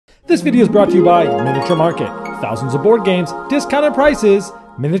This video is brought to you by Miniature Market. Thousands of board games, discounted prices,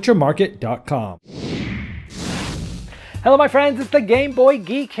 miniaturemarket.com. Hello my friends, it's the Game Boy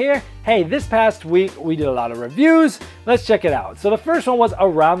Geek here. Hey, this past week we did a lot of reviews. Let's check it out. So the first one was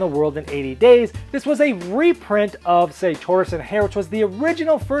Around the World in 80 Days. This was a reprint of, say, Taurus and Hare, which was the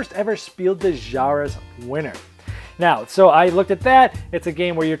original first ever Spiel des Jahres winner. Now, so I looked at that. It's a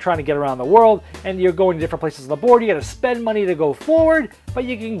game where you're trying to get around the world and you're going to different places on the board. You got to spend money to go forward, but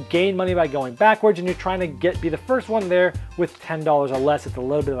you can gain money by going backwards, and you're trying to be the first one there with $10 or less. It's a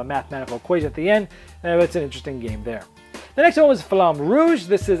little bit of a mathematical equation at the end. It's an interesting game there. The next one was Flamme Rouge.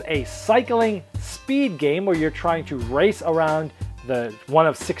 This is a cycling speed game where you're trying to race around one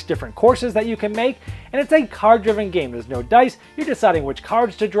of 6 different courses that you can make, and it's a card-driven game. There's no dice. You're deciding which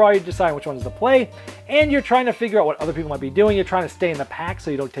cards to draw, you're deciding which ones to play, and you're trying to figure out what other people might be doing. You're trying to stay in the pack so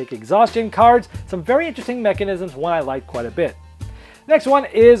you don't take exhaustion cards. Some very interesting mechanisms, one I like quite a bit. Next one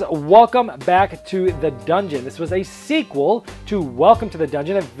is Welcome Back to the Dungeon. This was a sequel to Welcome to the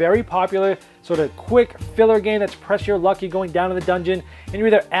Dungeon, a very popular sort of quick filler game that's press your luck. You're going down to the dungeon and you're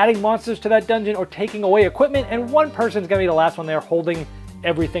either adding monsters to that dungeon or taking away equipment, and one person's going to be the last one there holding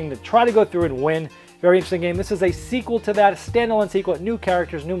everything to try to go through and win. Very interesting game. This is a sequel to that, a standalone sequel, new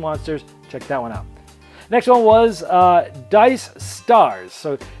characters, new monsters. Check that one out. Next one was Dice Stars.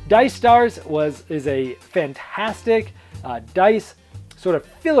 So Dice Stars is a fantastic dice sort of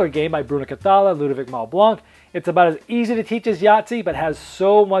filler game by Bruno Cathala, Ludovic Malblanc. It's about as easy to teach as Yahtzee, but has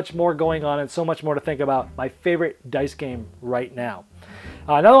so much more going on and so much more to think about. My favorite dice game right now.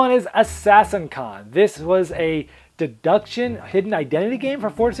 Another one is Assassin Con. This was a deduction hidden identity game for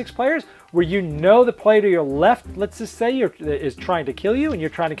 4 to 6 players where you know the player to your left, let's just say, is trying to kill you, and you're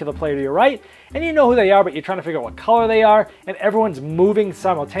trying to kill the player to your right, and you know who they are, but you're trying to figure out what color they are, and everyone's moving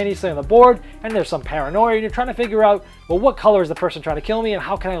simultaneously on the board, and there's some paranoia, and you're trying to figure out, well, what color is the person trying to kill me, and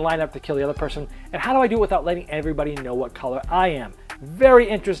how can I line up to kill the other person, and how do I do it without letting everybody know what color I am? Very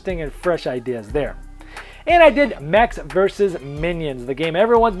interesting and fresh ideas there. And I did Mechs vs. Minions, the game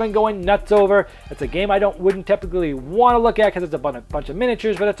everyone's been going nuts over. It's a game I wouldn't typically want to look at because it's a bunch of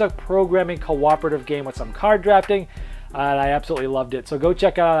miniatures, but it's a programming cooperative game with some card drafting, and I absolutely loved it. So go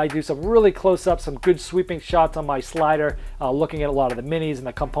check it out. I do some really close-ups, some good sweeping shots on my slider, looking at a lot of the minis and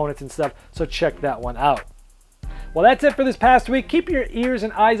the components and stuff, so check that one out. Well, that's it for this past week. Keep your ears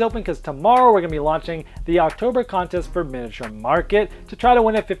and eyes open because tomorrow we're going to be launching the October contest for Miniature Market to try to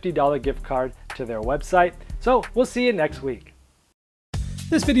win a $50 gift card to their website. So we'll see you next week.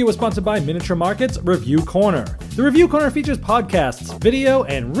 This video was sponsored by Miniature Market's Review Corner. The Review Corner features podcasts, video,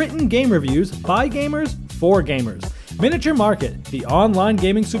 and written game reviews by gamers for gamers. Miniature Market, the online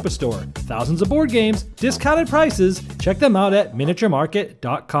gaming superstore. Thousands of board games, discounted prices. Check them out at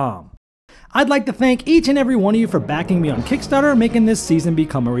miniaturemarket.com. I'd like to thank each and every one of you for backing me on Kickstarter, making this season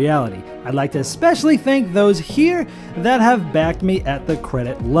become a reality. I'd like to especially thank those here that have backed me at the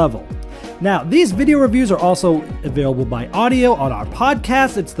credit level. Now, these video reviews are also available by audio on our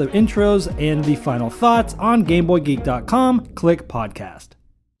podcast. It's the intros and the final thoughts on GameBoyGeek.com. Click podcast.